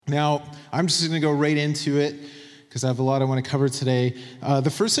Now, I'm just going to go right into it because I have a lot I want to cover today. The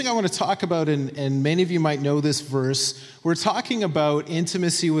first thing I want to talk about, and many of you might know this verse, we're talking about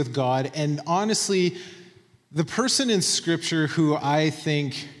intimacy with God, and honestly, the person in Scripture who I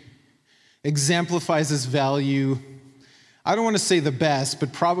think exemplifies this value, I don't want to say the best,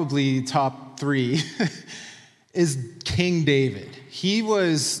 but probably top 3, is King David. He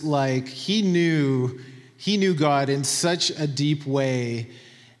was like, he knew God in such a deep way.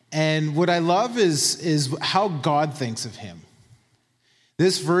 And what I love is how God thinks of him.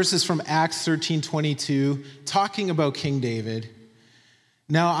 This verse is from Acts 13:22, talking about King David.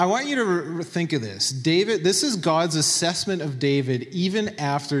 Now, I want you to think of this. This is God's assessment of David even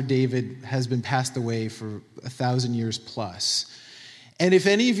after David has been passed away for 1,000 years plus. And if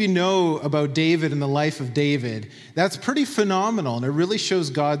any of you know about David and the life of David, that's pretty phenomenal. And it really shows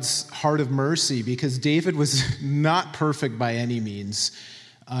God's heart of mercy because David was not perfect by any means.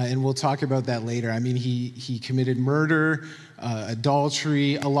 And we'll talk about that later. I mean, he committed murder,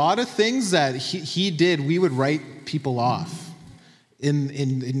 adultery, a lot of things that he did, we would write people off in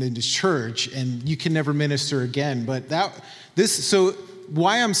the church, and you can never minister again. But so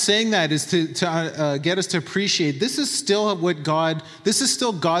why I'm saying that is to get us to appreciate this is still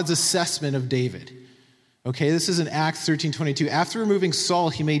God's assessment of David. Okay, this is in Acts 13:22. After removing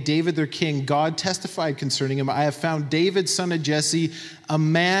Saul, he made David their king. God testified concerning him, I have found David, son of Jesse, a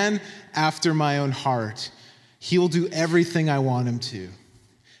man after my own heart. He will do everything I want him to.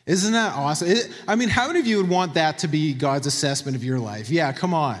 Isn't that awesome? I mean, how many of you would want that to be God's assessment of your life? Yeah,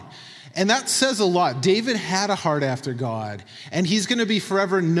 come on. And that says a lot. David had a heart after God, and he's going to be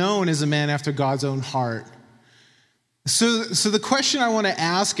forever known as a man after God's own heart. So the question I want to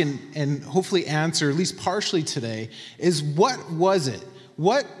ask and hopefully answer, at least partially today, is what was it?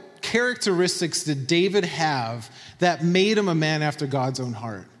 What characteristics did David have that made him a man after God's own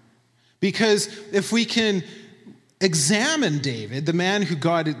heart? Because if we can examine David, the man who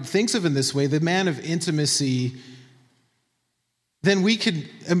God thinks of in this way, the man of intimacy, then we could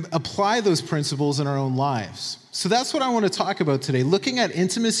apply those principles in our own lives. So that's what I want to talk about today, looking at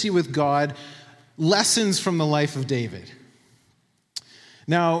intimacy with God, lessons from the life of David.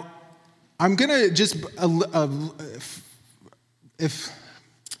 Now, I'm going to just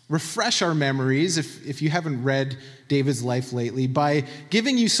refresh our memories, if you haven't read David's life lately, by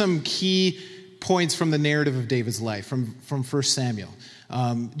giving you some key points from the narrative of David's life, from 1 Samuel.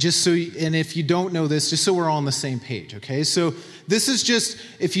 And if you don't know this, just so we're all on the same page, okay? So this is just,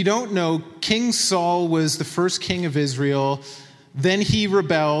 if you don't know, King Saul was the first king of Israel. Then he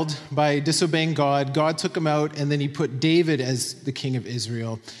rebelled by disobeying God. God took him out, and then he put David as the king of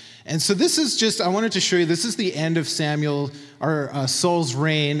Israel. And so this is just, I wanted to show you, this is the end of Saul's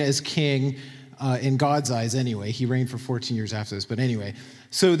reign as king, in God's eyes anyway. He reigned for 14 years after this, but anyway.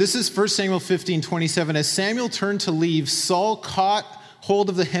 So this is 1 Samuel 15:27. As Samuel turned to leave, Saul caught hold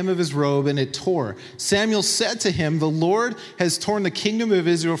of the hem of his robe, and it tore. Samuel said to him, the Lord has torn the kingdom of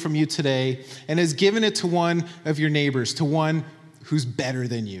Israel from you today and has given it to one of your neighbors, to one who's better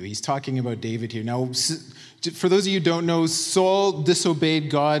than you. He's talking about David here. Now, for those of you who don't know, Saul disobeyed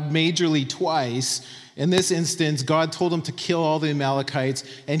God majorly twice. In this instance, God told him to kill all the Amalekites,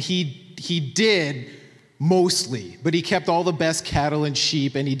 and he did mostly, but he kept all the best cattle and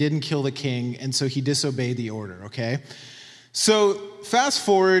sheep, and he didn't kill the king, and so he disobeyed the order, okay? So fast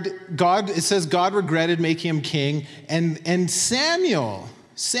forward, it says God regretted making him king, and Samuel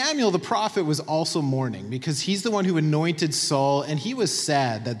the prophet was also mourning because he's the one who anointed Saul, and he was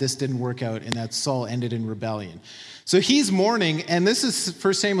sad that this didn't work out and that Saul ended in rebellion. So he's mourning, and this is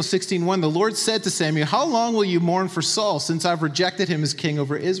 1 Samuel 16:1. The Lord said to Samuel, how long will you mourn for Saul since I've rejected him as king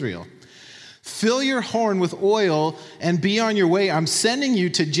over Israel? Fill your horn with oil and be on your way. I'm sending you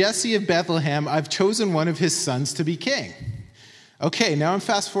to Jesse of Bethlehem. I've chosen one of his sons to be king. Okay, now I'm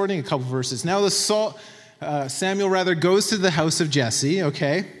fast forwarding a couple verses. Now Samuel goes to the house of Jesse,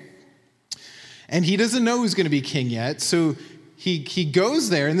 okay? And he doesn't know who's going to be king yet. So he goes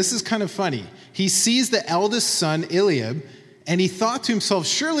there, and this is kind of funny. He sees the eldest son, Eliab, and he thought to himself,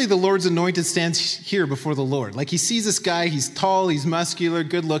 surely the Lord's anointed stands here before the Lord. Like he sees this guy, he's tall, he's muscular,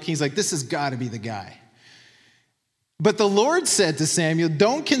 good looking. He's like, this has got to be the guy. But the Lord said to Samuel,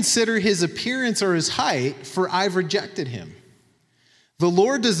 don't consider his appearance or his height, for I've rejected him. The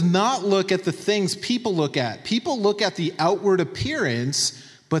Lord does not look at the things people look at. People look at the outward appearance,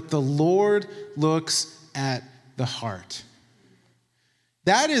 but the Lord looks at the heart.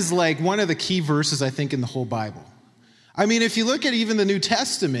 That is like one of the key verses, I think, in the whole Bible. I mean, if you look at even the New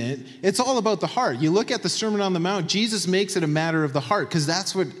Testament, it's all about the heart. You look at the Sermon on the Mount, Jesus makes it a matter of the heart because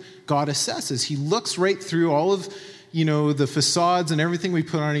that's what God assesses. He looks right through all of the facades and everything we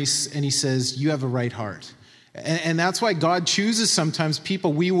put on, and he says, you have a right heart. And that's why God chooses sometimes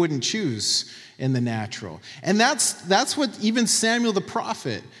people we wouldn't choose in the natural. And that's what even Samuel the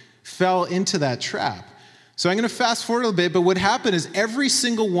prophet fell into that trap. So I'm going to fast forward a little bit, but what happened is every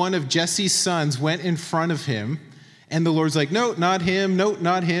single one of Jesse's sons went in front of him, and the Lord's like, no, not him, no,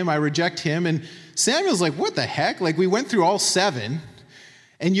 not him, I reject him. And Samuel's like, what the heck? Like, we went through all 7,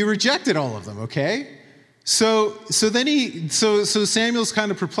 and you rejected all of them, okay? So Samuel's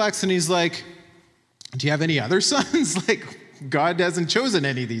kind of perplexed, and he's like, do you have any other sons? Like, God hasn't chosen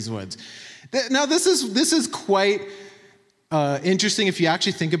any of these ones. Now, this is quite interesting if you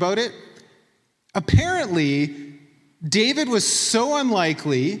actually think about it. Apparently, David was so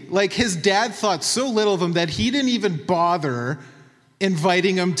unlikely, like his dad thought so little of him that he didn't even bother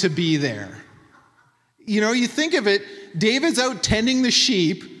inviting him to be there. You think of it, David's out tending the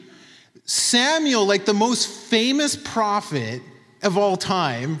sheep. Samuel, like the most famous prophet of all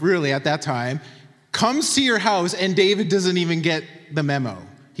time, really at that time, comes to your house and David doesn't even get the memo.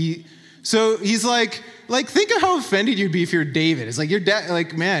 So he's like, think of how offended you'd be if you're David. It's like your dad,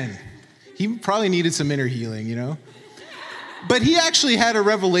 like, man, he probably needed some inner healing, But he actually had a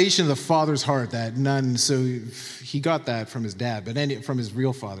revelation of the Father's heart that none, so he got that from his dad, but from his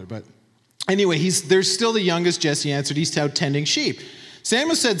real father. But anyway, there's still the youngest. Jesse answered, he's out tending sheep.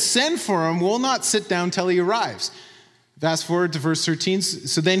 Samuel said, send for him, we'll not sit down till he arrives. Fast forward to verse 13.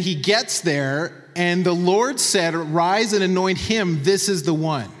 So then he gets there, and the Lord said, rise and anoint him, this is the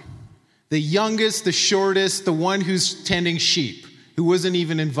one. The youngest, the shortest, the one who's tending sheep, who wasn't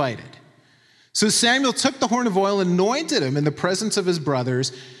even invited. So Samuel took the horn of oil and anointed him in the presence of his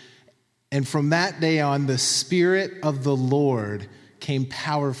brothers. And from that day on, the Spirit of the Lord came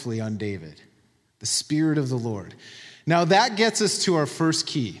powerfully on David. The Spirit of the Lord. Now that gets us to our first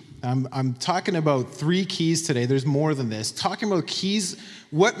key. I'm talking about 3 keys today. There's more than this. Talking about keys,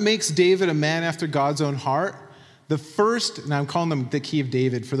 what makes David a man after God's own heart. The first, and I'm calling them the key of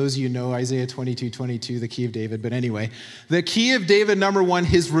David. For those of you who know Isaiah 22:22, the key of David. But anyway, the key of David, number 1,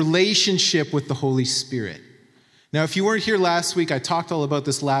 his relationship with the Holy Spirit. Now, if you weren't here last week, I talked all about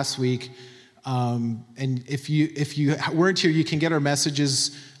this last week. And if you weren't here, you can get our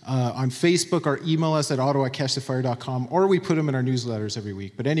messages on Facebook or email us at ottawa@catchthefire.com, or we put them in our newsletters every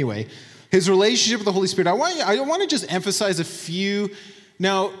week. But anyway, his relationship with the Holy Spirit. I want to just emphasize a few.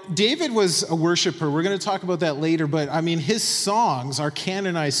 Now, David was a worshiper. We're going to talk about that later, but I mean, his songs are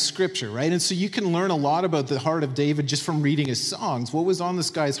canonized scripture, right? And so you can learn a lot about the heart of David just from reading his songs. What was on this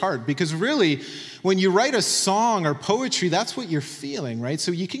guy's heart? Because really, when you write a song or poetry, that's what you're feeling, right?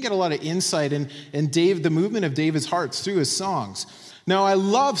 So you can get a lot of insight in the movement of David's heart through his songs. Now, I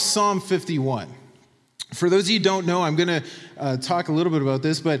love Psalm 51. For those of you who don't know, I'm going to talk a little bit about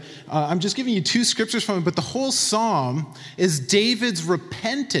this, but I'm just giving you 2 scriptures from it. But the whole psalm is David's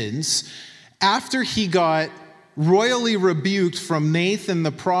repentance after he got royally rebuked from Nathan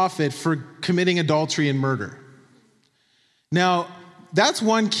the prophet for committing adultery and murder. Now, that's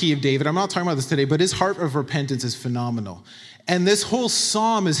one key of David. I'm not talking about this today, but his heart of repentance is phenomenal. And this whole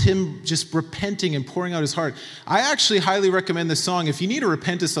psalm is him just repenting and pouring out his heart. I actually highly recommend this song. If you need to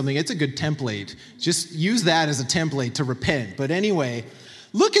repent of something, it's a good template. Just use that as a template to repent. But anyway,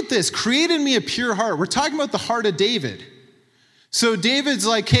 look at this. Create in me a pure heart. We're talking about the heart of David. So David's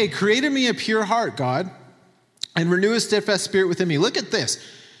like, hey, create in me a pure heart, God, and renew a steadfast spirit within me. Look at this.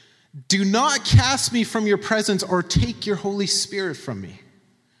 Do not cast me from your presence or take your Holy Spirit from me.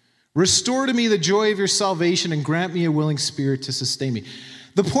 Restore to me the joy of your salvation and grant me a willing spirit to sustain me.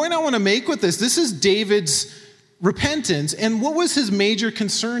 The point I want to make with this is David's repentance. And what was his major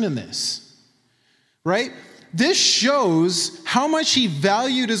concern in this? Right? This shows how much he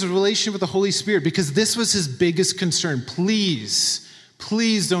valued his relationship with the Holy Spirit, because this was his biggest concern. Please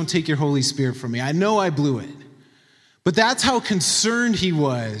don't take your Holy Spirit from me. I know I blew it. But that's how concerned he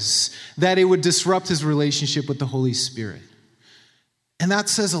was that it would disrupt his relationship with the Holy Spirit. And that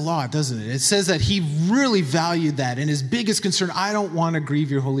says a lot, doesn't it? It says that he really valued that. And his biggest concern, I don't want to grieve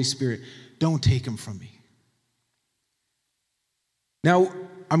your Holy Spirit. Don't take him from me. Now,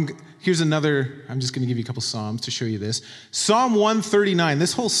 here's another, I'm just going to give you a couple Psalms to show you this. Psalm 139.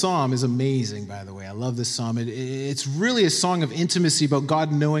 This whole Psalm is amazing, by the way. I love this Psalm. It's really a song of intimacy about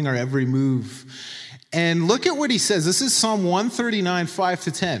God knowing our every move. And look at what he says. This is Psalm 139,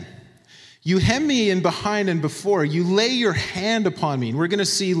 5-10. You hem me in behind and before. You lay your hand upon me. And we're going to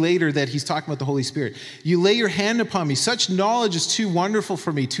see later that he's talking about the Holy Spirit. You lay your hand upon me. Such knowledge is too wonderful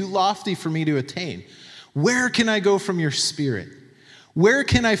for me, too lofty for me to attain. Where can I go from your spirit? Where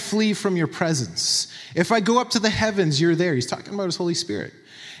can I flee from your presence? If I go up to the heavens, you're there. He's talking about his Holy Spirit.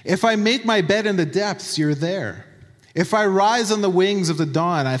 If I make my bed in the depths, you're there. If I rise on the wings of the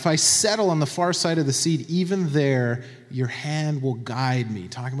dawn, if I settle on the far side of the sea, even there, your hand will guide me.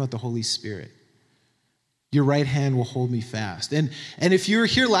 Talking about the Holy Spirit. Your right hand will hold me fast. And if you were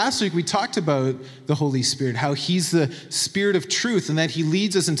here last week, we talked about the Holy Spirit, how he's the Spirit of truth, and that he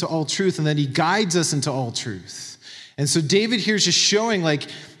leads us into all truth, and that he guides us into all truth. And so David here is just showing, like,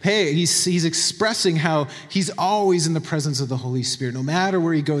 hey, he's expressing how he's always in the presence of the Holy Spirit. No matter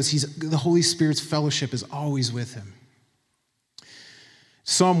where he goes, the Holy Spirit's fellowship is always with him.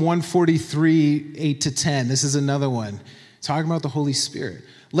 Psalm 143, 8-10. This is another one, talking about the Holy Spirit.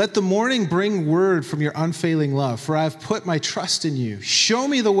 Let the morning bring word from your unfailing love, for I have put my trust in you. Show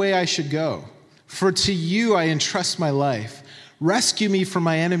me the way I should go, for to you I entrust my life. Rescue me from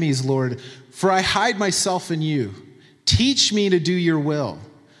my enemies, Lord, for I hide myself in you. Teach me to do your will,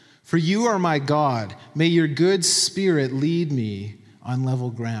 for you are my God. May your good spirit lead me on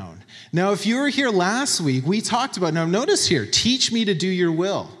level ground. Now, if you were here last week, we talked about, now notice here, teach me to do your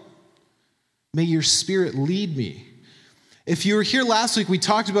will. May your spirit lead me. If you were here last week, we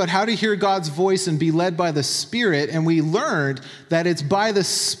talked about how to hear God's voice and be led by the Spirit, and we learned that it's by the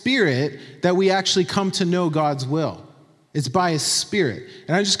Spirit that we actually come to know God's will. It's by His Spirit.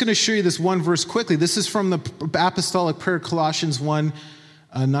 And I'm just going to show you this one verse quickly. This is from the Apostolic Prayer, Colossians 1,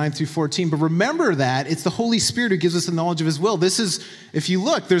 9-14. But remember that it's the Holy Spirit who gives us the knowledge of His will. This is, if you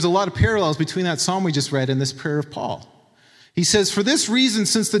look, there's a lot of parallels between that psalm we just read and this prayer of Paul. He says, for this reason,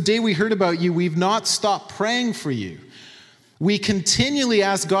 since the day we heard about you, we've not stopped praying for you. We continually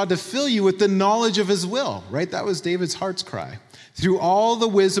ask God to fill you with the knowledge of His will, right? That was David's heart's cry. Through all the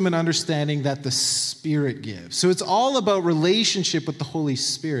wisdom and understanding that the Spirit gives. So it's all about relationship with the Holy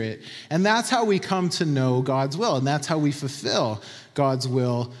Spirit. And that's how we come to know God's will. And that's how we fulfill God's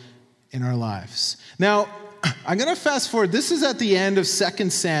will in our lives. Now, I'm going to fast forward. This is at the end of 2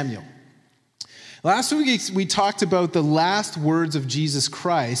 Samuel. Last week, we talked about the last words of Jesus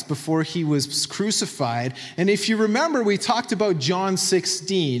Christ before he was crucified. And if you remember, we talked about John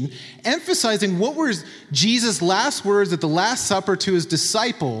 16, emphasizing what were Jesus' last words at the Last Supper to his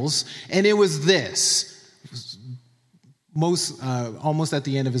disciples. And it was this, almost at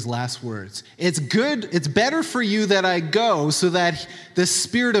the end of his last words. It's better for you that I go so that the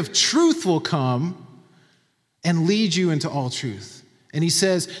Spirit of truth will come and lead you into all truth. And he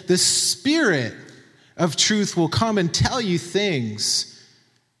says, the Spirit of truth will come and tell you things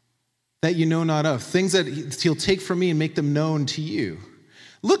that you know not of, things that he'll take from me and make them known to you.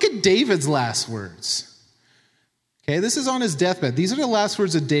 Look at David's last words. Okay, this is on his deathbed. These are the last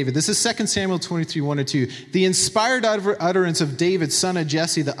words of David. This is 2 Samuel 23, 1-2. The inspired utterance of David, son of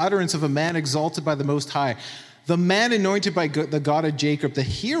Jesse, the utterance of a man exalted by the Most High, the man anointed by the God of Jacob, the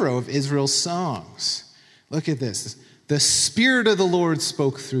hero of Israel's songs. Look at this. The Spirit of the Lord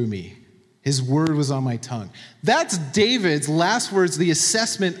spoke through me. His word was on my tongue. That's David's last words, the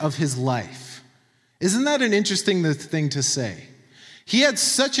assessment of his life. Isn't that an interesting thing to say? He had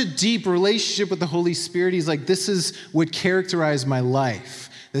such a deep relationship with the Holy Spirit. He's like, this is what characterized my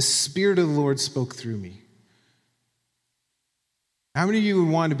life. The Spirit of the Lord spoke through me. How many of you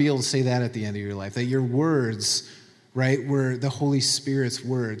would want to be able to say that at the end of your life? That your words, right, were the Holy Spirit's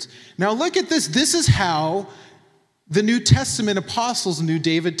words. Now look at this. This is how the New Testament apostles knew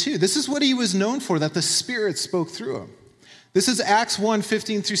David too. This is what he was known for, that the Spirit spoke through him. This is Acts 1,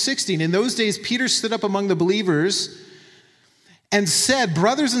 15-16. In those days, Peter stood up among the believers and said,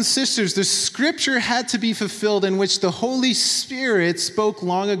 brothers and sisters, the scripture had to be fulfilled in which the Holy Spirit spoke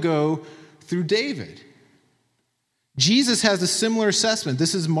long ago through David. Jesus has a similar assessment.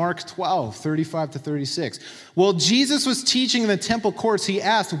 This is Mark 12, 35-36. While Jesus was teaching in the temple courts, he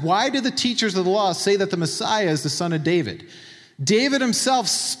asked, why do the teachers of the law say that the Messiah is the son of David? David himself,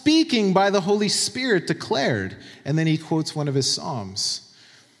 speaking by the Holy Spirit, declared. And then he quotes one of his Psalms.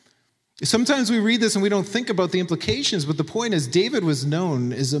 Sometimes we read this and we don't think about the implications, but the point is David was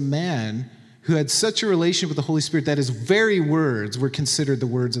known as a man who had such a relationship with the Holy Spirit that his very words were considered the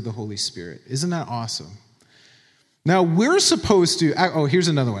words of the Holy Spirit. Isn't that awesome? Now, we're supposed to, here's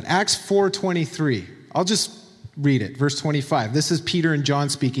another one. Acts 4:23. I'll just read it. Verse 25. This is Peter and John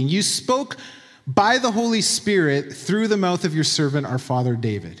speaking. You spoke by the Holy Spirit through the mouth of your servant, our father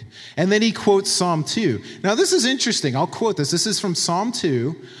David. And then he quotes Psalm 2. Now, this is interesting. I'll quote this. This is from Psalm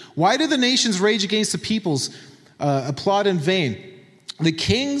 2. Why do the nations rage against the peoples, applaud in vain? The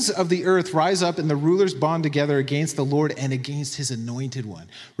kings of the earth rise up and the rulers bond together against the Lord and against his anointed one.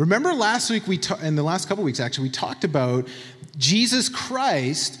 Remember last week, in the last couple of weeks actually, we talked about Jesus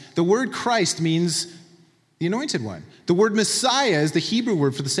Christ. The word Christ means The anointed one. The word Messiah is the Hebrew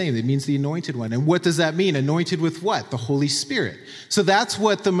word for the same. It means the anointed one. And what does that mean? Anointed with what? The Holy Spirit. So that's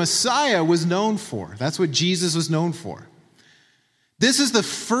what the Messiah was known for. That's what Jesus was known for. This is the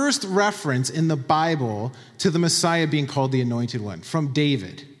first reference in the Bible to the Messiah being called the anointed one, from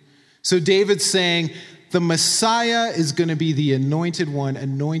David. So David's saying, the Messiah is going to be the anointed one,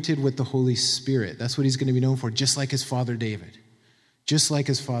 anointed with the Holy Spirit. That's what he's going to be known for, just like his father David. Just like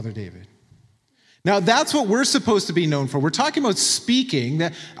his father David. Now, that's what we're supposed to be known for. We're talking about speaking,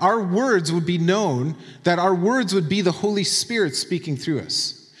 that our words would be known, that our words would be the Holy Spirit speaking through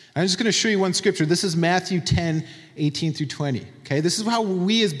us. I'm just going to show you one scripture. This is Matthew 10, 18 through 20. Okay, this is how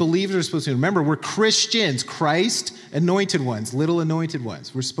we as believers are supposed to be. Remember, we're Christians, Christ, anointed ones, little anointed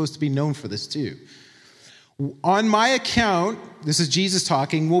ones. We're supposed to be known for this too. On my account, this is Jesus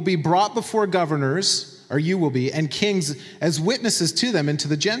talking, will be brought before governors, or you will be, and kings as witnesses to them and to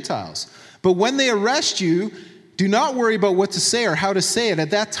the Gentiles. But when they arrest you, do not worry about what to say or how to say it.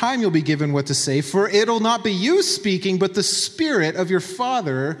 At that time you'll be given what to say, for it'll not be you speaking, but the Spirit of your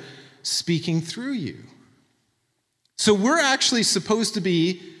Father speaking through you. So we're actually supposed to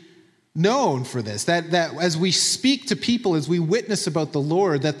be known for this, that as we speak to people, as we witness about the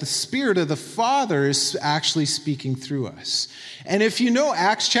Lord, that the Spirit of the Father is actually speaking through us. And if you know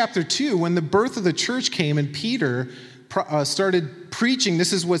Acts chapter 2, when the birth of the church came and Peter started preaching,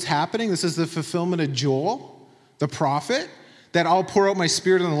 this is what's happening. This is the fulfillment of Joel, the prophet, that I'll pour out my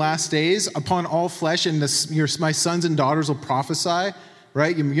Spirit in the last days upon all flesh, and my sons and daughters will prophesy,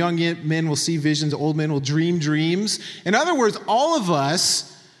 right? Young men will see visions, old men will dream dreams. In other words, all of us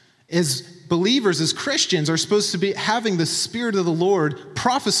as believers, as Christians, are supposed to be having the Spirit of the Lord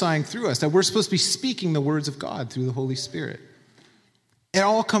prophesying through us, that we're supposed to be speaking the words of God through the Holy Spirit. It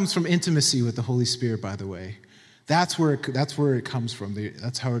all comes from intimacy with the Holy Spirit, by the way. That's where it comes from.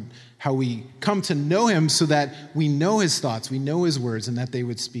 That's how we come to know him, so that we know his thoughts, we know his words, and that they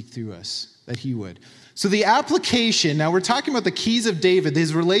would speak through us, that he would. So the application, now we're talking about the keys of David,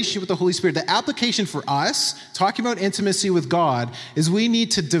 his relationship with the Holy Spirit. The application for us, talking about intimacy with God, is we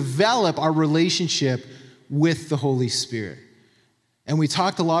need to develop our relationship with the Holy Spirit. And we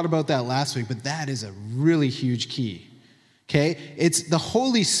talked a lot about that last week, but that is a really huge key. Okay, it's the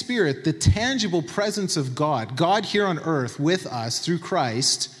Holy Spirit, the tangible presence of God here on earth with us through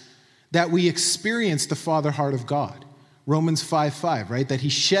Christ, that we experience the Father heart of God. Romans 5:5, right? That he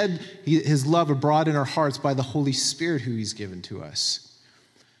shed his love abroad in our hearts by the Holy Spirit who he's given to us.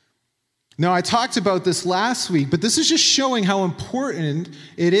 Now, I talked about this last week, but this is just showing how important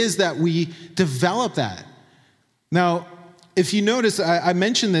it is that we develop that. Now, if you notice, I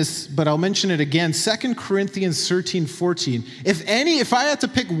mentioned this, but I'll mention it again. 2 Corinthians 13:14. If I had to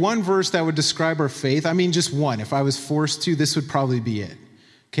pick one verse that would describe our faith, I mean just one. If I was forced to, this would probably be it.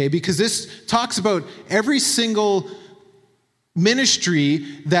 Okay, because this talks about every single ministry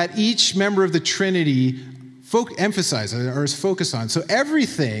that each member of the Trinity emphasizes or is focused on. So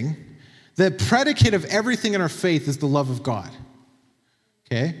everything, the predicate of everything in our faith is the love of God.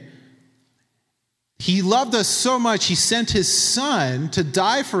 Okay? He loved us so much, he sent his son to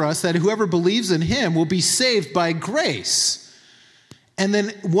die for us, that whoever believes in him will be saved by grace. And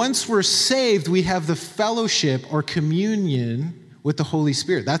then once we're saved, we have the fellowship or communion with the Holy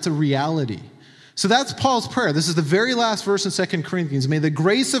Spirit. That's a reality. So that's Paul's prayer. This is the very last verse in 2 Corinthians. May the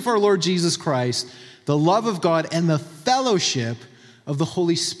grace of our Lord Jesus Christ, the love of God, and the fellowship of the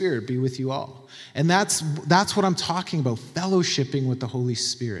Holy Spirit be with you all. And that's what I'm talking about, fellowshipping with the Holy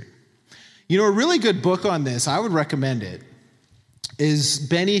Spirit. You know, a really good book on this, I would recommend it, is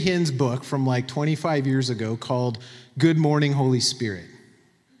Benny Hinn's book from like 25 years ago called Good Morning, Holy Spirit.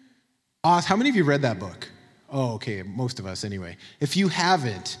 How many of you read that book? Oh, okay, most of us anyway. If you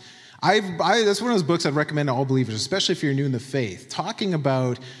haven't, that's one of those books I'd recommend to all believers, especially if you're new in the faith, talking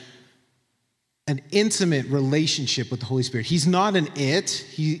about an intimate relationship with the Holy Spirit. He's not an it,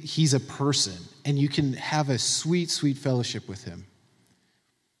 he's a person, and you can have a sweet, sweet fellowship with him.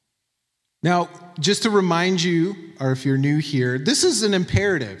 Now, just to remind you, or if you're new here, this is an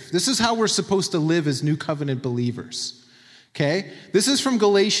imperative. This is how we're supposed to live as new covenant believers. Okay? This is from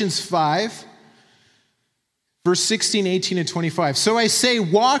Galatians 5, verse 16, 18, and 25. So I say,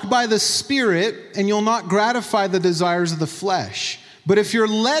 walk by the Spirit, and you'll not gratify the desires of the flesh. But if you're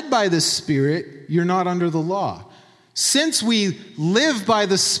led by the Spirit, you're not under the law. Since we live by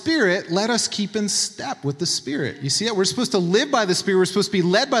the Spirit, let us keep in step with the Spirit. You see that? We're supposed to live by the Spirit. We're supposed to be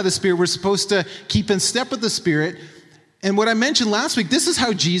led by the Spirit. We're supposed to keep in step with the Spirit. And what I mentioned last week, this is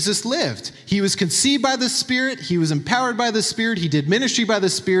how Jesus lived. He was conceived by the Spirit. He was empowered by the Spirit. He did ministry by the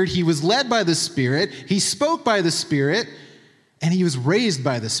Spirit. He was led by the Spirit. He spoke by the Spirit. And he was raised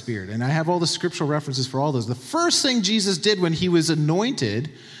by the Spirit. And I have all the scriptural references for all those. The first thing Jesus did when he was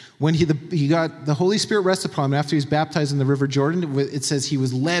anointed, when he got the Holy Spirit rested upon him after he was baptized in the River Jordan, it says he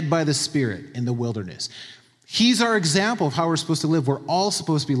was led by the Spirit in the wilderness. He's our example of how we're supposed to live. We're all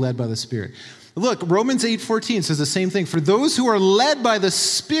supposed to be led by the Spirit. Look, Romans 8:14 says the same thing. For those who are led by the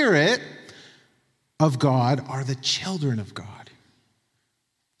Spirit of God are the children of God.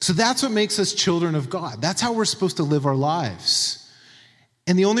 So that's what makes us children of God. That's how we're supposed to live our lives.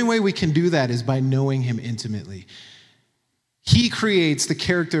 And the only way we can do that is by knowing him intimately. He creates the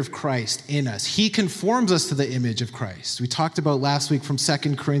character of Christ in us. He conforms us to the image of Christ. We talked about last week from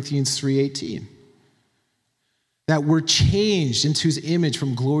 2 Corinthians 3:18. That we're changed into his image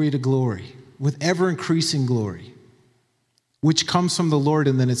from glory to glory, with ever-increasing glory, which comes from the Lord,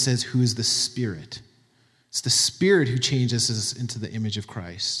 and then it says, who is the Spirit. It's the Spirit who changes us into the image of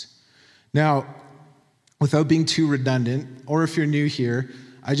Christ. Now, without being too redundant, or if you're new here,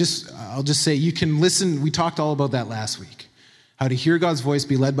 I'll just say you can listen. We talked all about that last week. How to hear God's voice,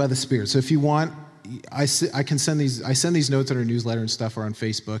 be led by the Spirit. So if you want, I send these notes in our newsletter and stuff or on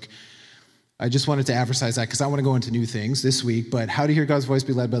Facebook. I just wanted to emphasize that because I want to go into new things this week. But how to hear God's voice,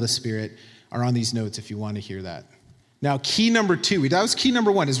 be led by the Spirit are on these notes if you want to hear that. Now, key number 2, that was key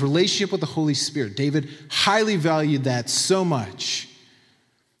number 1, is relationship with the Holy Spirit. David highly valued that so much.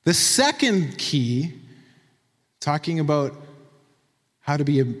 The second key, talking about how to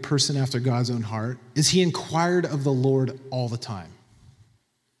be a person after God's own heart, is he inquired of the Lord all the time.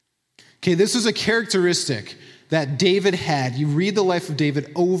 Okay, this was a characteristic that David had. You read the life of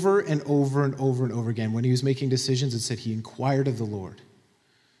David over and over and over and over again. When he was making decisions, it said he inquired of the Lord.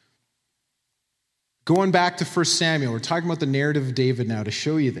 Going back to 1 Samuel, we're talking about the narrative of David now to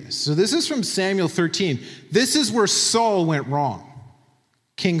show you this. So this is from Samuel 13. This is where Saul went wrong.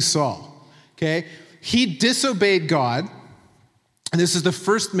 King Saul, okay? He disobeyed God, and this is the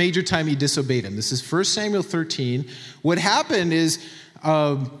first major time he disobeyed him. This is 1 Samuel 13. What happened is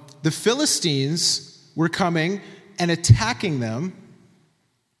the Philistines were coming and attacking them,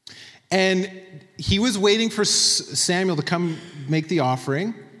 and he was waiting for Samuel to come make the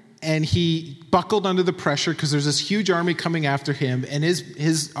offering, and he buckled under the pressure because there's this huge army coming after him, and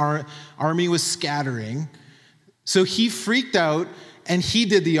his army was scattering. So he freaked out, and he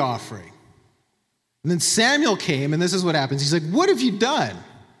did the offering. And then Samuel came, and this is what happens. He's like, what have you done?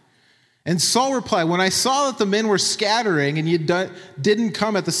 And Saul replied, when I saw that the men were scattering and you didn't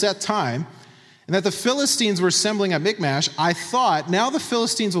come at the set time, and that the Philistines were assembling at Michmash, I thought, now the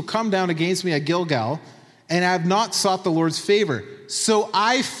Philistines will come down against me at Gilgal, and I have not sought the Lord's favor. So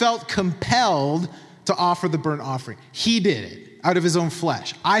I felt compelled to offer the burnt offering. He did it out of his own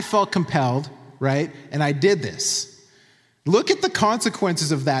flesh. I felt compelled, right? And I did this. Look at the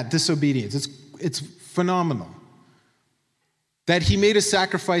consequences of that disobedience. It's phenomenal. That he made a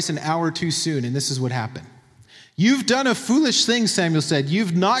sacrifice an hour too soon, and this is what happened. You've done a foolish thing, Samuel said.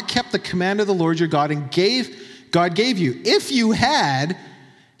 You've not kept the command of the Lord your God and God gave you. If you had,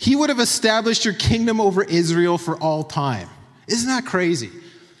 he would have established your kingdom over Israel for all time. Isn't that crazy?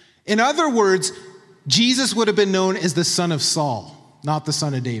 In other words, Jesus would have been known as the son of Saul, not the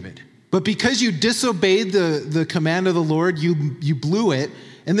son of David. But because you disobeyed the command of the Lord, you blew it.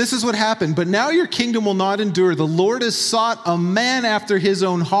 And this is what happened. But now your kingdom will not endure. The Lord has sought a man after his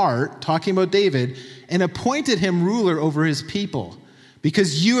own heart, talking about David, and appointed him ruler over his people,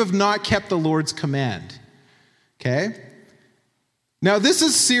 because you have not kept the Lord's command. Okay? Now, this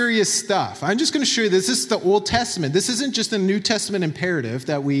is serious stuff. I'm just going to show you this. This is the Old Testament. This isn't just a New Testament imperative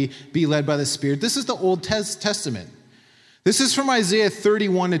that we be led by the Spirit. This is the Old Testament. This is from Isaiah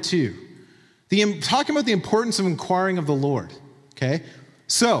 31:2. Talking about the importance of inquiring of the Lord. Okay?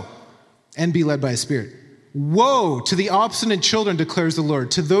 So, and be led by a Spirit. Woe to the obstinate children, declares the Lord,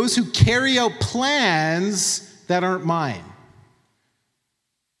 to those who carry out plans that aren't mine.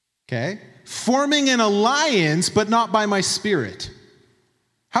 Okay? Forming an alliance, but not by my Spirit.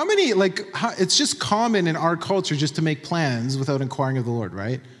 How many, it's just common in our culture just to make plans without inquiring of the Lord,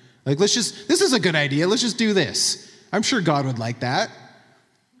 right? This is a good idea, let's just do this. I'm sure God would like that,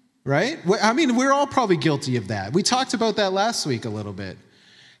 right? I mean, we're all probably guilty of that. We talked about that last week a little bit.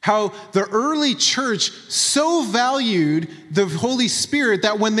 How the early church so valued the Holy Spirit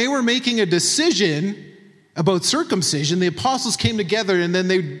that when they were making a decision about circumcision, the apostles came together and then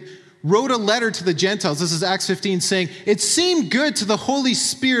they wrote a letter to the Gentiles. This is Acts 15, saying, it seemed good to the Holy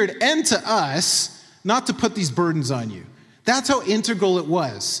Spirit and to us not to put these burdens on you. That's how integral it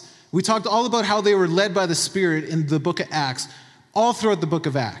was. We talked all about how they were led by the Spirit in the book of Acts, all throughout the book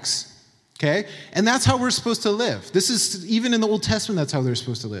of Acts. Okay? And that's how we're supposed to live. This is, even in the Old Testament, that's how they're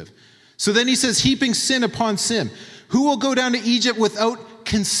supposed to live. So then he says, heaping sin upon sin. Who will go down to Egypt without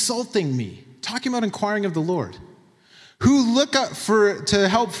consulting me? Talking about inquiring of the Lord. Who look up for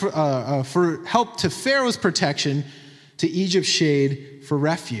help to Pharaoh's protection, to Egypt's shade for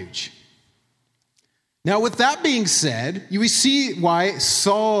refuge. Now, with that being said, we see why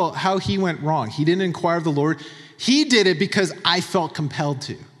Saul, how he went wrong. He didn't inquire of the Lord. He did it because I felt compelled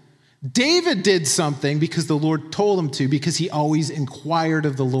to. David did something because the Lord told him to, because he always inquired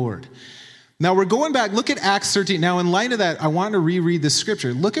of the Lord. Now, we're going back. Look at Acts 13. Now, in light of that, I want to reread the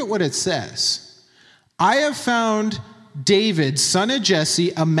scripture. Look at what it says. I have found David, son of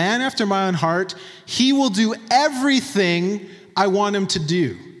Jesse, a man after my own heart. He will do everything I want him to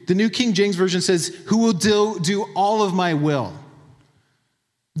do. The New King James Version says, who will do all of my will.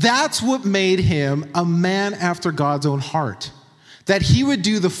 That's what made him a man after God's own heart. That he would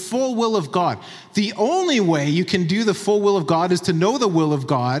do the full will of God. The only way you can do the full will of God is to know the will of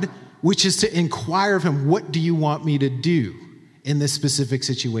God, which is to inquire of him, what do you want me to do in this specific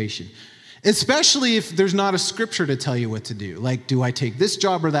situation? Especially if there's not a scripture to tell you what to do. Like, do I take this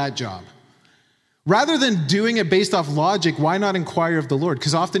job or that job? Rather than doing it based off logic, why not inquire of the Lord?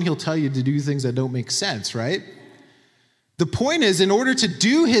 Because often he'll tell you to do things that don't make sense, right? The point is, in order to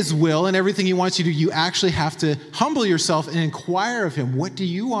do his will and everything he wants you to do, you actually have to humble yourself and inquire of him. What do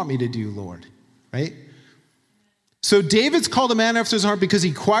you want me to do, Lord? Right? So David's called a man after his heart because he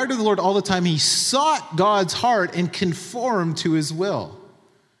inquired of the Lord all the time. He sought God's heart and conformed to his will,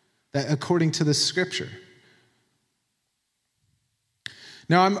 that according to the scripture.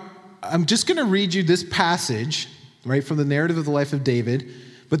 Now, I'm just going to read you this passage, right, from the narrative of the life of David,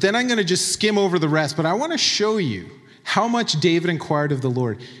 but then I'm going to just skim over the rest. But I want to show you how much David inquired of the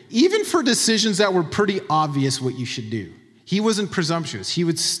Lord, even for decisions that were pretty obvious what you should do. He wasn't presumptuous. He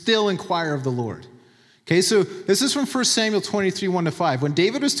would still inquire of the Lord. Okay, so this is from 1 Samuel 23, 1-5. When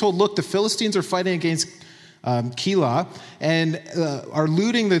David was told, look, the Philistines are fighting against Keilah and are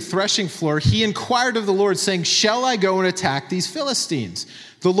looting the threshing floor, he inquired of the Lord, saying, shall I go and attack these Philistines?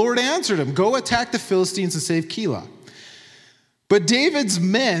 The Lord answered him, go attack the Philistines and save Keilah. But David's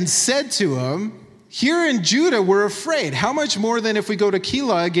men said to him, here in Judah, we're afraid. How much more than if we go to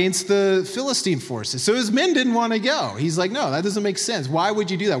Keilah against the Philistine forces? So his men didn't want to go. He's like, no, that doesn't make sense. Why would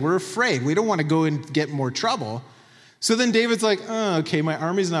you do that? We're afraid. We don't want to go and get more trouble. So then David's like, oh, okay, my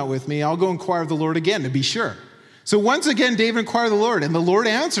army's not with me. I'll go inquire of the Lord again to be sure. So once again, David inquired of the Lord, and the Lord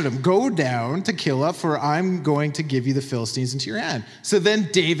answered him, go down to Keilah, for I'm going to give you the Philistines into your hand. So then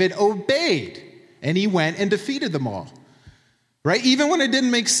David obeyed, and he went and defeated them all. Right? Even when it didn't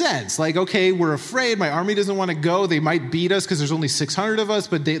make sense. Like, okay, we're afraid. My army doesn't want to go. They might beat us because there's only 600 of us.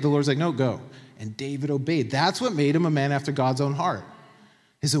 But the Lord's like, no, go. And David obeyed. That's what made him a man after God's own heart.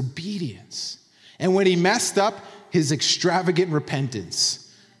 His obedience. And when he messed up, his extravagant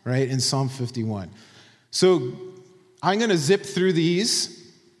repentance. Right? In Psalm 51. So I'm going to zip through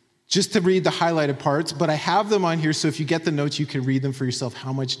these just to read the highlighted parts. But I have them on here. So if you get the notes, you can read them for yourself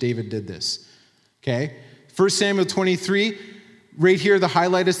how much David did this. Okay? 1 Samuel 23. Right here, the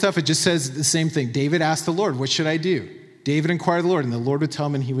highlighted stuff, it just says the same thing. David asked the Lord, what should I do? David inquired of the Lord, and the Lord would tell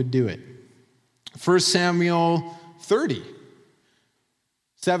him, and he would do it. 1 Samuel 30,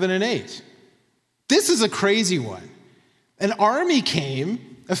 7 and 8. This is a crazy one. An army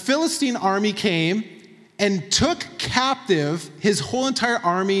came, a Philistine army came, and took captive his whole entire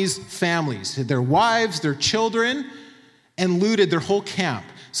army's families, their wives, their children, and looted their whole camp.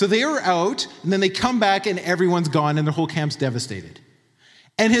 So they were out, and then they come back, and everyone's gone, and their whole camp's devastated.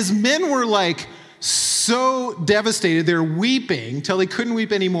 And his men were like so devastated, they're weeping till they couldn't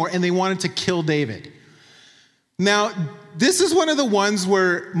weep anymore, and they wanted to kill David. Now, this is one of the ones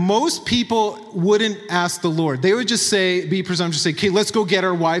where most people wouldn't ask the Lord. They would just say, be presumptuous, say, okay, let's go get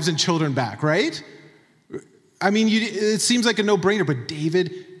our wives and children back, right? I mean, it seems like a no-brainer, but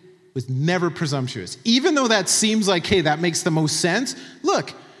David was never presumptuous. Even though that seems like, hey, that makes the most sense.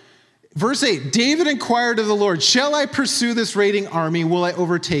 Look, verse 8, David inquired of the Lord, shall I pursue this raiding army? Will I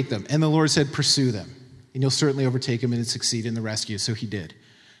overtake them? And the Lord said, pursue them. And you'll certainly overtake them and succeed in the rescue. So he did.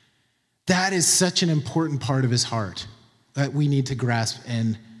 That is such an important part of his heart that we need to grasp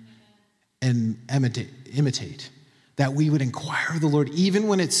and imitate. That we would inquire of the Lord even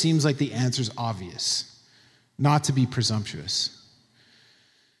when it seems like the answer's obvious. Not to be presumptuous.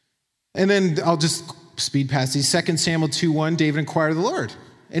 And then I'll just speed past these. 2 Samuel 2:1, David inquired of the Lord.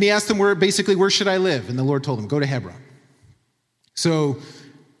 And he asked him, where should I live? And the Lord told him, go to Hebron. So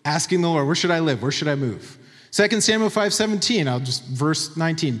asking the Lord, where should I live? Where should I move? 2 Samuel 5:17, verse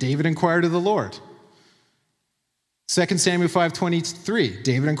 19, David inquired of the Lord. 2 Samuel 5:23,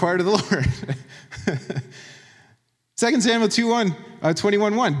 David inquired of the Lord. 2 Samuel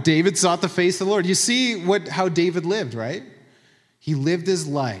 21:1, David sought the face of the Lord. You see how David lived, right? He lived his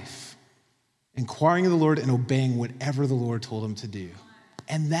life inquiring of the Lord and obeying whatever the Lord told him to do.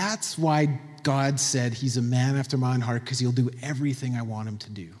 And that's why God said he's a man after my own heart, because he'll do everything I want him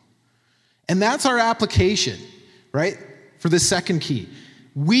to do. And that's our application, right? For the second key.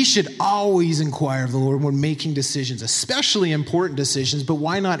 We should always inquire of the Lord when making decisions, especially important decisions, but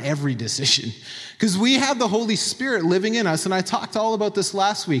why not every decision? Because we have the Holy Spirit living in us, and I talked all about this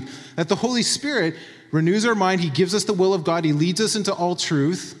last week, that the Holy Spirit renews our mind, he gives us the will of God, he leads us into all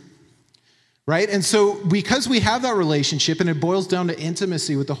truth, right? And so because we have that relationship, and it boils down to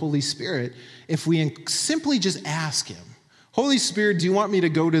intimacy with the Holy Spirit, if we simply just ask him, Holy Spirit, do you want me to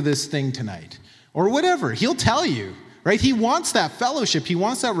go to this thing tonight? Or whatever, he'll tell you. Right? He wants that fellowship. He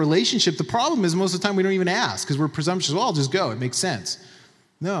wants that relationship. The problem is most of the time we don't even ask because we're presumptuous. Well, I'll just go. It makes sense.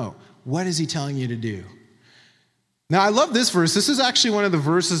 No. What is he telling you to do? Now, I love this verse. This is actually one of the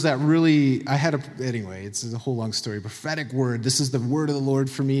verses that really, anyway, it's a whole long story. Prophetic word. This is the word of the Lord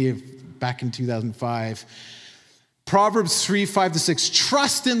for me back in 2005. Proverbs 3:5-6.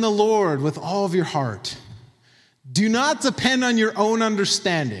 Trust in the Lord with all of your heart. Do not depend on your own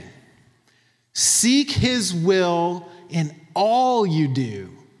understanding. Seek his will in all you do,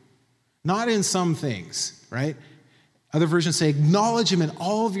 not in some things, right? Other versions say, acknowledge him in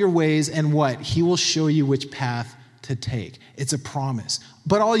all of your ways, and what? He will show you which path to take. It's a promise.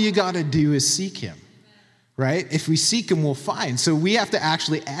 But all you got to do is seek him, right? If we seek him, we'll find. So we have to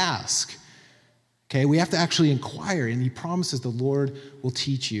actually ask, okay? We have to actually inquire, and he promises the Lord will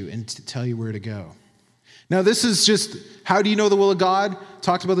teach you and tell you where to go. Now, this is just, how do you know the will of God?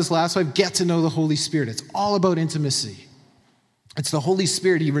 Talked about this last week. Get to know the Holy Spirit. It's all about intimacy. It's the Holy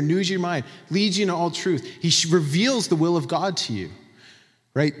Spirit. He renews your mind, leads you into all truth. He reveals the will of God to you,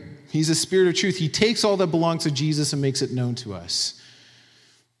 right? He's a spirit of truth. He takes all that belongs to Jesus and makes it known to us.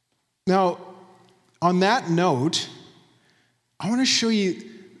 Now, on that note, I want to show you,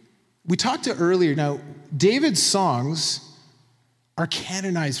 we talked earlier, now, David's songs are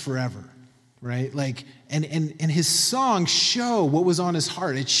canonized forever. Right? And his songs show what was on his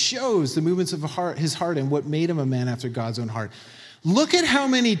heart. It shows the movements of his heart and what made him a man after God's own heart. Look at how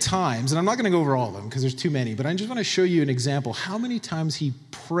many times, and I'm not going to go over all of them because there's too many, but I just want to show you an example, how many times he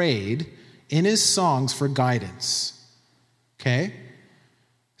prayed in his songs for guidance. Okay?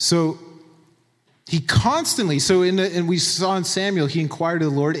 So he constantly, and we saw in Samuel, he inquired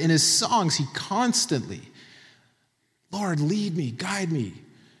of the Lord. In his songs, he constantly, Lord, lead me, guide me.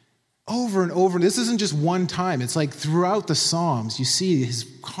 Over and over. This isn't just one time. It's like throughout the Psalms, you see his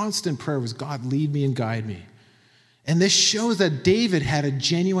constant prayer was, God, lead me and guide me. And this shows that David had a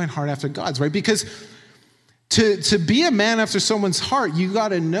genuine heart after God's, right? Because to be a man after someone's heart, you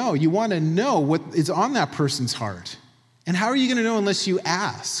want to know what is on that person's heart. And how are you going to know unless you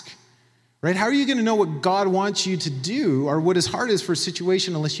ask, right? How are you going to know what God wants you to do or what his heart is for a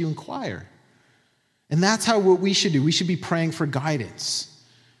situation unless you inquire? And that's what we should do. We should be praying for guidance.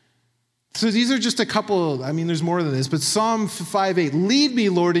 So these are just a couple, there's more than this, but Psalm 5:8, lead me,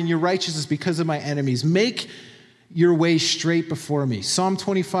 Lord, in your righteousness because of my enemies. Make your way straight before me. Psalm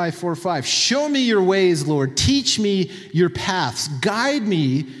 25:4-5, show me your ways, Lord. Teach me your paths. Guide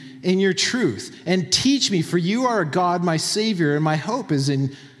me in your truth and teach me, for you are a God, my Savior, and my hope is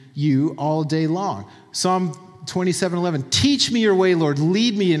in you all day long. Psalm 27:11, teach me your way, Lord.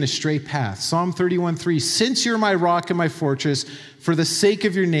 Lead me in a straight path. Psalm 31:3, since you're my rock and my fortress, for the sake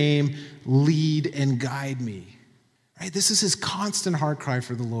of your name, lead and guide me. Right? This is his constant heart cry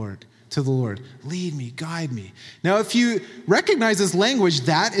to the Lord. Lead me, guide me. Now, if you recognize this language,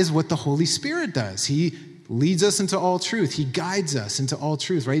 that is what the Holy Spirit does. He leads us into all truth. He guides us into all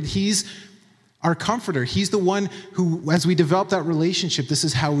truth, right? He's our comforter. He's the one who, as we develop that relationship, this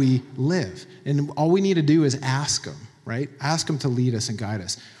is how we live. And all we need to do is ask him, right? Ask him to lead us and guide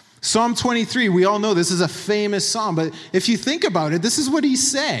us. Psalm 23, we all know this is a famous psalm, but if you think about it, this is what he's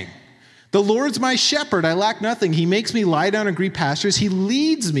saying. The Lord's my shepherd, I lack nothing. He makes me lie down in green pastures. He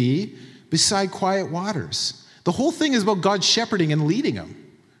leads me beside quiet waters. The whole thing is about God shepherding and leading him,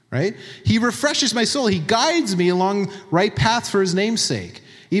 right? He refreshes my soul. He guides me along right paths for his name's sake.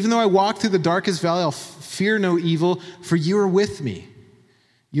 Even though I walk through the darkest valley, I'll fear no evil, for you are with me.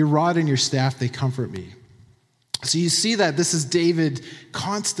 Your rod and your staff, they comfort me. So you see that this is David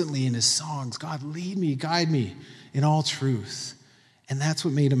constantly in his songs. God, lead me, guide me in all truth. And that's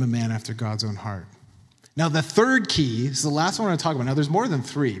what made him a man after God's own heart. Now, the third key is the last one I want to talk about. Now, there's more than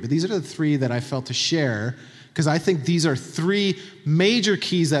three, but these are the three that I felt to share because I think these are three major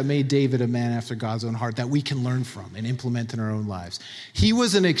keys that made David a man after God's own heart that we can learn from and implement in our own lives. He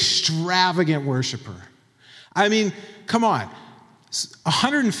was an extravagant worshiper. I mean, come on.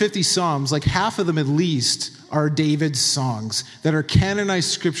 150 Psalms, like half of them at least, are David's songs that are canonized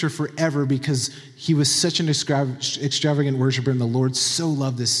scripture forever because he was such an extravagant worshiper and the Lord so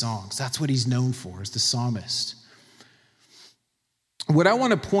loved his songs. That's what he's known for, as the psalmist. What I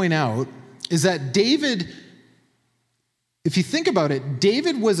want to point out is that David, if you think about it,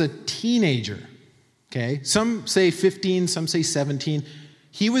 David was a teenager, okay? Some say 15, some say 17.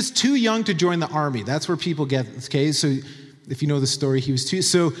 He was too young to join the army. That's where people get, okay? So if you know the story,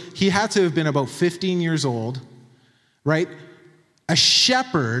 so he had to have been about 15 years old, right? A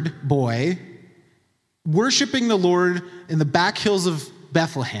shepherd boy worshiping the Lord in the back hills of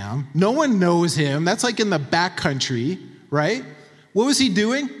Bethlehem. No one knows him. That's like in the back country, right? What was he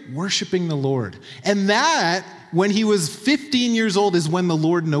doing? Worshiping the Lord. And that, when he was 15 years old, is when the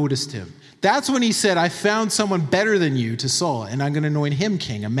Lord noticed him. That's when he said, I found someone better than you to Saul, and I'm going to anoint him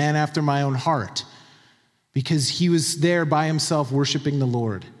king, a man after my own heart. Because he was there by himself worshiping the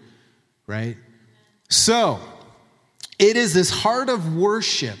Lord, right? So, it is this heart of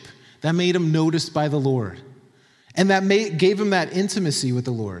worship that made him noticed by the Lord. And that gave him that intimacy with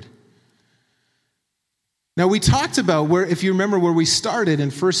the Lord. Now, we talked about where, if you remember where we started in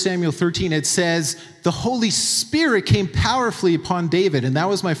 1 Samuel 13, it says, the Holy Spirit came powerfully upon David. And that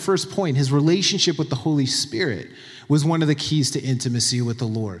was my first point. His relationship with the Holy Spirit was one of the keys to intimacy with the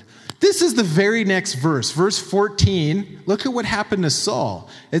Lord. This is the very next verse. Verse 14, look at what happened to Saul.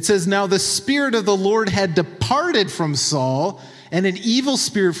 It says, now the Spirit of the Lord had departed from Saul, and an evil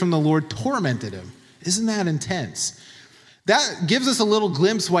spirit from the Lord tormented him. Isn't that intense? That gives us a little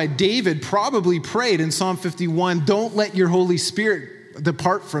glimpse why David probably prayed in Psalm 51, don't let your Holy Spirit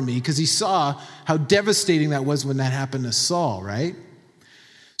depart from me, because he saw how devastating that was when that happened to Saul, right?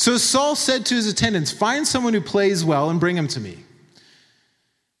 So Saul said to his attendants, find someone who plays well and bring him to me.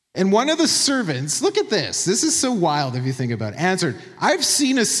 And one of the servants, look at this. This is so wild if you think about it. Answered, I've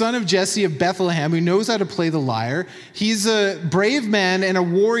seen a son of Jesse of Bethlehem who knows how to play the lyre. He's a brave man and a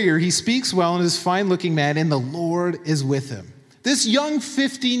warrior. He speaks well and is a fine-looking man, and the Lord is with him. This young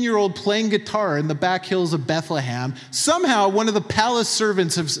 15-year-old playing guitar in the back hills of Bethlehem, somehow one of the palace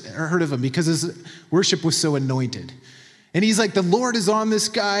servants has heard of him because his worship was so anointed. And he's like, the Lord is on this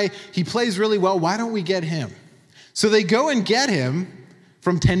guy. He plays really well. Why don't we get him? So they go and get him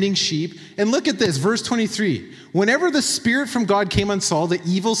from tending sheep. And look at this, verse 23. Whenever the Spirit from God came on Saul, the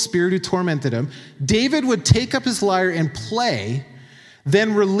evil spirit who tormented him, David would take up his lyre and play.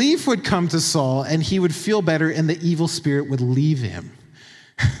 Then relief would come to Saul, and he would feel better, and the evil spirit would leave him.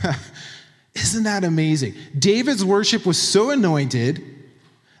 Isn't that amazing? David's worship was so anointed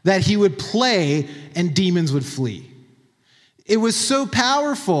that he would play and demons would flee. It was so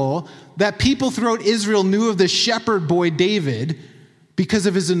powerful that people throughout Israel knew of the shepherd boy David because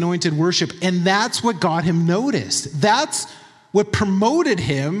of his anointed worship. And that's what got him noticed. That's what promoted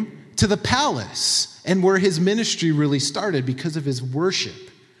him to the palace and where his ministry really started, because of his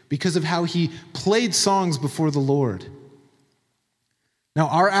worship, because of how he played songs before the Lord. Now,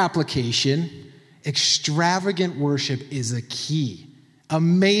 our application, extravagant worship is a key, a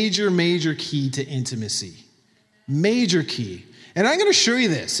major, major key to intimacy. Major key. And I'm going to show you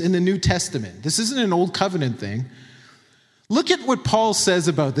this in the New Testament. This isn't an Old Covenant thing. Look at what Paul says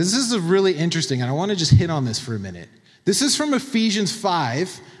about this. This is really interesting, and I want to just hit on this for a minute. This is from Ephesians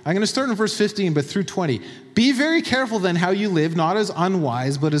 5. I'm going to start in verse 15, but through 20. Be very careful then how you live, not as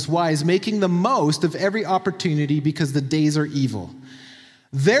unwise, but as wise, making the most of every opportunity, because the days are evil.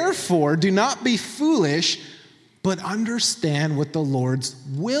 Therefore, do not be foolish, but understand what the Lord's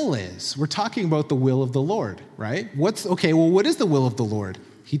will is. We're talking about the will of the Lord, right? What is the will of the Lord?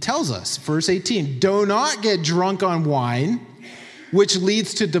 He tells us, verse 18, do not get drunk on wine, which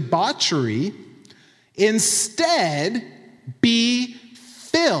leads to debauchery. Instead, be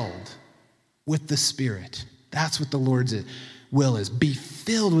filled with the Spirit. That's what the Lord's will is. Be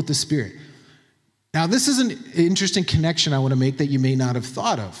filled with the Spirit. Now, this is an interesting connection I want to make that you may not have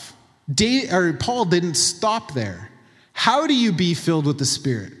thought of. Paul didn't stop there. How do you be filled with the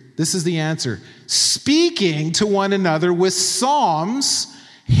Spirit? This is the answer. Speaking to one another with psalms,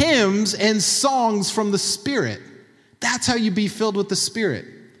 hymns, and songs from the Spirit. That's how you be filled with the Spirit.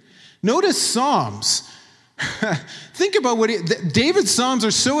 Notice Psalms. Think about David's Psalms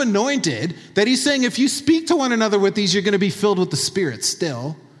are so anointed that he's saying if you speak to one another with these, you're going to be filled with the Spirit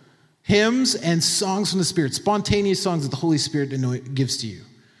still. Hymns and songs from the Spirit, spontaneous songs that the Holy Spirit gives to you.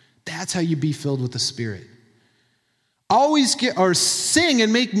 That's how you be filled with the Spirit. Always sing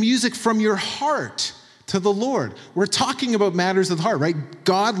and make music from your heart to the Lord. We're talking about matters of the heart, right?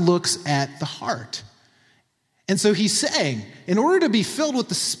 God looks at the heart. And so he's saying, in order to be filled with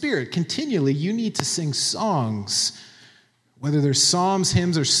the Spirit continually, you need to sing songs, whether they're psalms,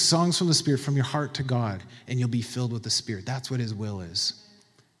 hymns, or songs from the Spirit, from your heart to God, and you'll be filled with the Spirit. That's what his will is.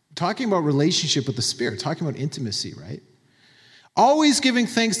 Talking about relationship with the Spirit, talking about intimacy, right? Always giving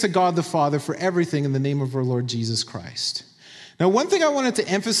thanks to God the Father for everything in the name of our Lord Jesus Christ. Now, one thing I wanted to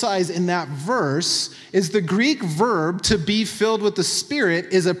emphasize in that verse is the Greek verb to be filled with the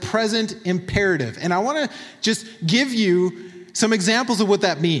Spirit is a present imperative. And I want to just give you some examples of what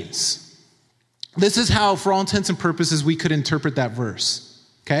that means. This is how, for all intents and purposes, we could interpret that verse.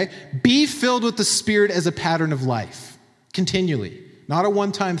 Okay? Be filled with the Spirit as a pattern of life, continually, not a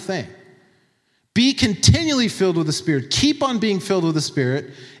one-time thing. Be continually filled with the Spirit. Keep on being filled with the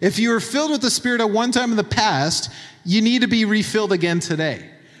Spirit. If you were filled with the Spirit at one time in the past, you need to be refilled again today,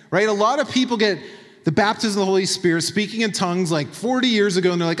 right? A lot of people get the baptism of the Holy Spirit, speaking in tongues like 40 years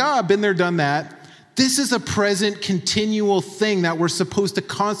ago, and they're like, I've been there, done that. This is a present, continual thing that we're supposed to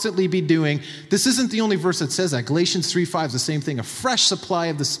constantly be doing. This isn't the only verse that says that. Galatians 3:5 is the same thing, a fresh supply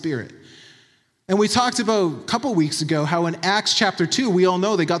of the Spirit. And we talked about a couple weeks ago how in Acts chapter 2, we all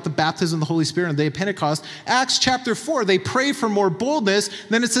know they got the baptism of the Holy Spirit on the day of Pentecost. Acts chapter 4, they pray for more boldness.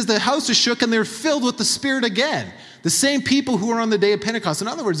 Then it says the house is shook and they're filled with the Spirit again. The same people who are on the day of Pentecost. In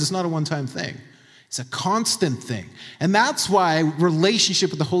other words, it's not a one-time thing. It's a constant thing. And that's why relationship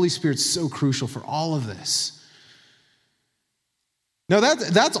with the Holy Spirit is so crucial for all of this. Now,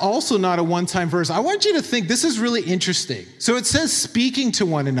 that's also not a one-time verse. I want you to think this is really interesting. So it says speaking to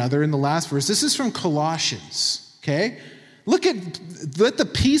one another in the last verse. This is from Colossians, okay? Let the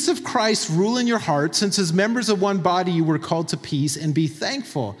peace of Christ rule in your heart, since as members of one body you were called to peace, and be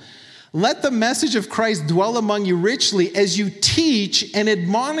thankful. Let the message of Christ dwell among you richly as you teach and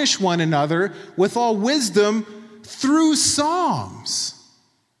admonish one another with all wisdom through psalms,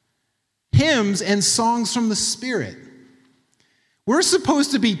 hymns, and songs from the Spirit. I'm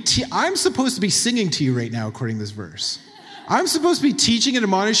supposed to be singing to you right now, according to this verse. I'm supposed to be teaching and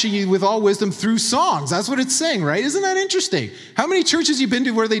admonishing you with all wisdom through songs. That's what it's saying, right? Isn't that interesting? How many churches have you been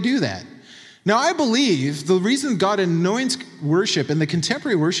to where they do that? Now, I believe the reason God anoints worship and the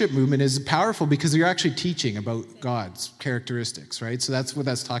contemporary worship movement is powerful because you're actually teaching about God's characteristics, right? So that's what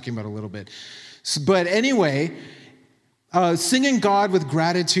that's talking about a little bit. But anyway, singing God with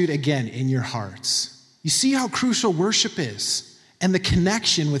gratitude again in your hearts. You see how crucial worship is and the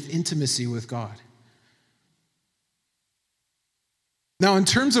connection with intimacy with God. Now, in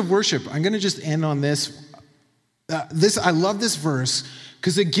terms of worship, I'm going to just end on this. I love this verse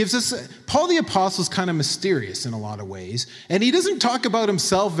because it gives us, Paul the Apostle is kind of mysterious in a lot of ways, and he doesn't talk about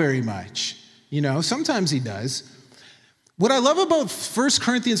himself very much. You know, sometimes he does. What I love about 1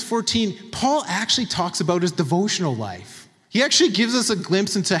 Corinthians 14, Paul actually talks about his devotional life. He actually gives us a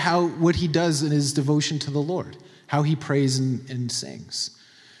glimpse into what he does in his devotion to the Lord, how he prays and sings.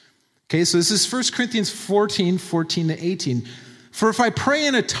 Okay, so this is 1 Corinthians 14 to 18. For if I pray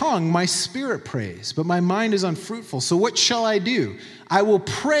in a tongue, my spirit prays, but my mind is unfruitful. So what shall I do? I will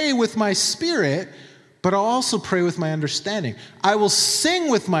pray with my spirit, but I'll also pray with my understanding. I will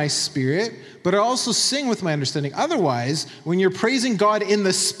sing with my spirit, but I'll also sing with my understanding. Otherwise, when you're praising God in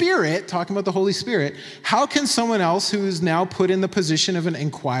the Spirit, talking about the Holy Spirit, how can someone else who is now put in the position of an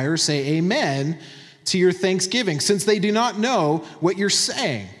inquirer say amen to your thanksgiving, since they do not know what you're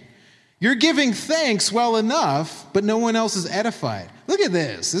saying? You're giving thanks well enough, but no one else is edified. Look at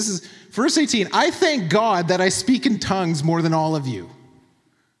this. This is verse 18. I thank God that I speak in tongues more than all of you.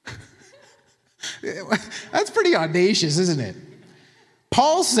 That's pretty audacious, isn't it?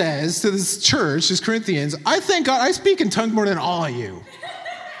 Paul says to this church, this Corinthians, I thank God I speak in tongues more than all of you.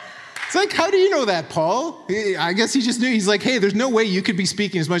 It's like, how do you know that, Paul? I guess he just knew. He's like, hey, there's no way you could be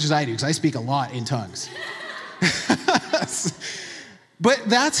speaking as much as I do, because I speak a lot in tongues. But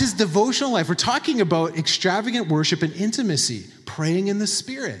that's his devotional life. We're talking about extravagant worship and intimacy, praying in the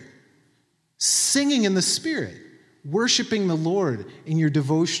Spirit, singing in the Spirit, worshiping the Lord in your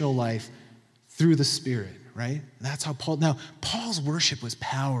devotional life through the Spirit, right? That's how Paul's worship was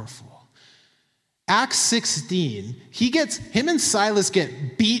powerful. Acts 16, him and Silas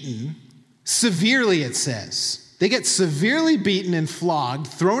get beaten severely, it says. They get severely beaten and flogged,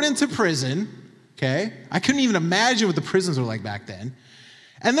 thrown into prison, okay? I couldn't even imagine what the prisons were like back then.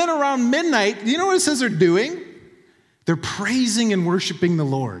 And then around midnight, you know what it says they're doing? They're praising and worshiping the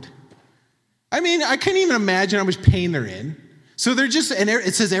Lord. I mean, I couldn't even imagine how much pain they're in. So and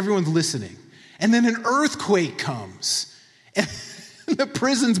it says everyone's listening. And then an earthquake comes. And the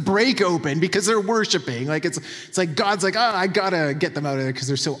prisons break open because they're worshiping. Like it's like God's like, I gotta get them out of there because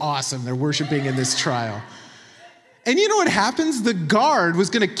they're so awesome. They're worshiping in this trial. And you know what happens? The guard was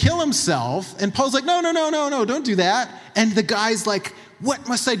going to kill himself, and Paul's like, no, don't do that. And the guy's like, what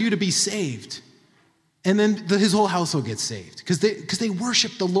must I do to be saved? And then his whole household gets saved because they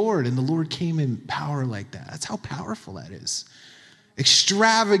worship the Lord, and the Lord came in power like that. That's how powerful that is.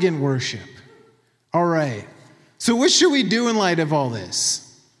 Extravagant worship. All right. So what should we do in light of all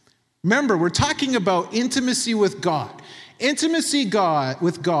this? Remember, we're talking about intimacy with God. Intimacy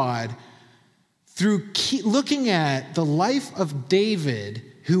with God through looking at the life of David,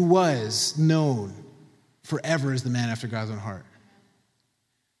 who was known forever as the man after God's own heart.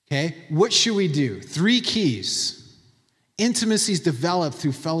 Okay, what should we do? 3 keys. Intimacy is developed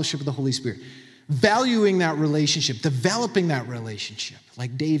through fellowship with the Holy Spirit. Valuing that relationship, developing that relationship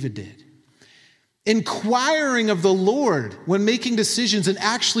like David did. Inquiring of the Lord when making decisions and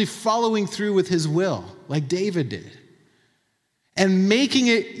actually following through with his will like David did. And making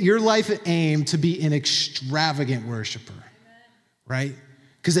it your life aim to be an extravagant worshiper, right?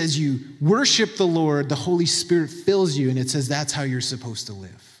 Because as you worship the Lord, the Holy Spirit fills you, and it says that's how you're supposed to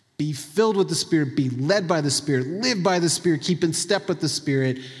live. Be filled with the Spirit, be led by the Spirit, live by the Spirit, keep in step with the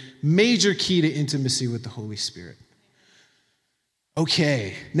Spirit. Major key to intimacy with the Holy Spirit.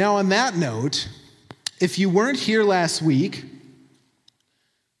 Okay, now on that note, if you weren't here last week,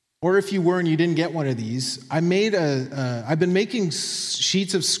 or if you were and you didn't get one of these, I've been making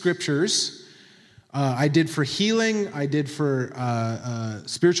sheets of scriptures. I did for healing. I did for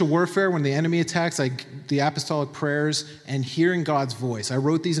spiritual warfare when the enemy attacks, like the apostolic prayers and hearing God's voice. I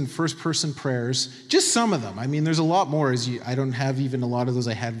wrote these in first-person prayers, just some of them. I mean, there's a lot more. I don't have even a lot of those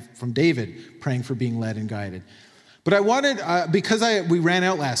I had from David, praying for being led and guided. But I wanted, because we ran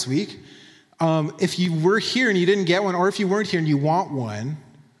out last week, if you were here and you didn't get one, or if you weren't here and you want one,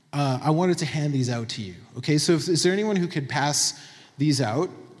 I wanted to hand these out to you. Okay, so is there anyone who could pass these out?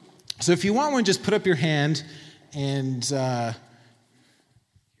 So if you want one, just put up your hand, and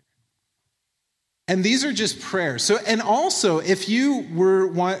these are just prayers. So, and also, if you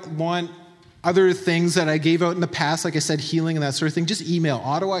want other things that I gave out in the past, like I said, healing and that sort of thing, just email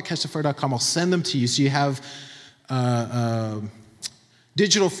ottawa@catchthefire.com. I'll send them to you so you have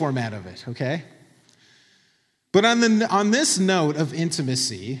digital format of it. Okay. But on this note of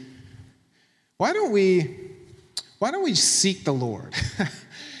intimacy, why don't we seek the Lord?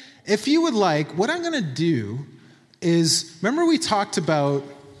 If you would like, what I'm going to do is, remember we talked about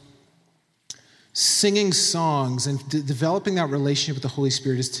singing songs and developing that relationship with the Holy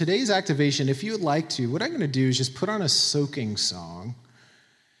Spirit. Is today's activation, if you would like to, what I'm going to do is just put on a soaking song,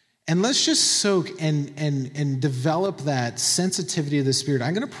 and let's just soak and develop that sensitivity of the Spirit.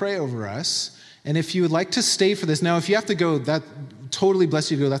 I'm going to pray over us, and if you would like to stay for this, now if you have to go, that totally bless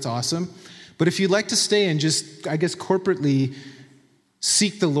you to go, that's awesome. But if you'd like to stay and just, I guess, corporately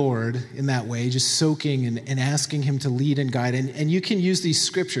seek the Lord in that way, just soaking and asking him to lead and guide. And you can use these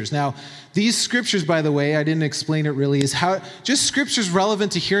scriptures. Now, these scriptures, by the way, I didn't explain it really, is how just scriptures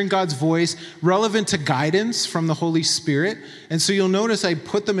relevant to hearing God's voice, relevant to guidance from the Holy Spirit. And so you'll notice I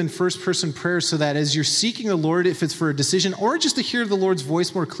put them in first-person prayers so that as you're seeking the Lord, if it's for a decision or just to hear the Lord's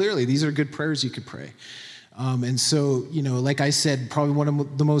voice more clearly, these are good prayers you could pray. And so, like I said, probably one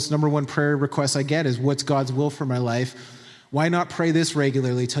of the most number one prayer requests I get is, what's God's will for my life? Why not pray this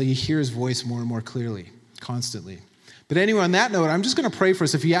regularly till you hear his voice more and more clearly, constantly? But anyway, on that note, I'm just going to pray for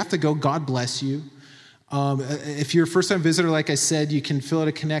us. If you have to go, God bless you. If you're a first-time visitor, like I said, you can fill out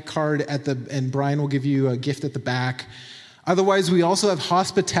a Connect card and Brian will give you a gift at the back. Otherwise, we also have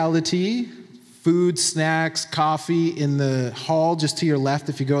hospitality, food, snacks, coffee in the hall just to your left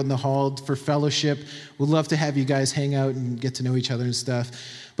if you go in the hall for fellowship. We'd love to have you guys hang out and get to know each other and stuff.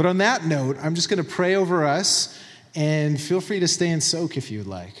 But on that note, I'm just going to pray over us. And feel free to stay and soak if you'd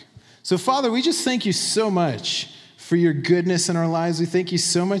like. So, Father, we just thank you so much for your goodness in our lives. We thank you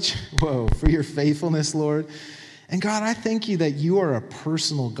so much, for your faithfulness, Lord. And God, I thank you that you are a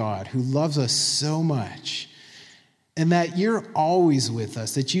personal God who loves us so much. And that you're always with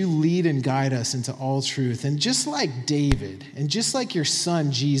us, that you lead and guide us into all truth. And just like David, and just like your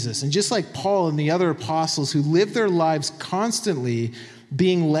son, Jesus, and just like Paul and the other apostles who lived their lives constantly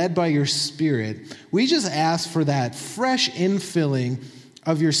being led by your Spirit, we just ask for that fresh infilling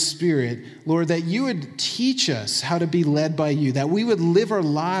of your Spirit, Lord, that you would teach us how to be led by you, that we would live our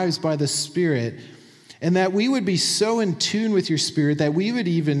lives by the Spirit, and that we would be so in tune with your Spirit that we would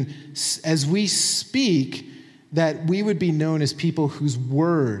even, as we speak, that we would be known as people whose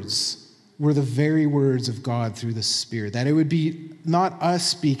words were the very words of God through the Spirit, that it would be not us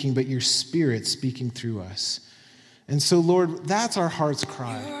speaking, but your Spirit speaking through us. And so, Lord, that's our heart's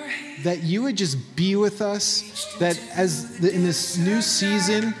cry, that you would just be with us, that in this new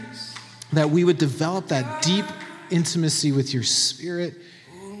season, that we would develop that deep intimacy with your Spirit,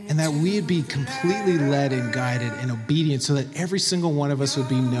 and that we'd be completely led and guided and obedient so that every single one of us would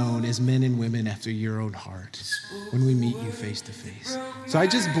be known as men and women after your own heart when we meet you face to face. So I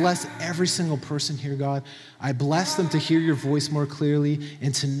just bless every single person here, God. I bless them to hear your voice more clearly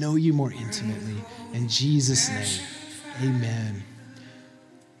and to know you more intimately. In Jesus' name, amen.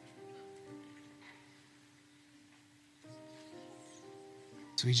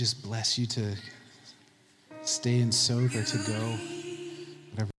 So we just bless you to stay and soak or to go.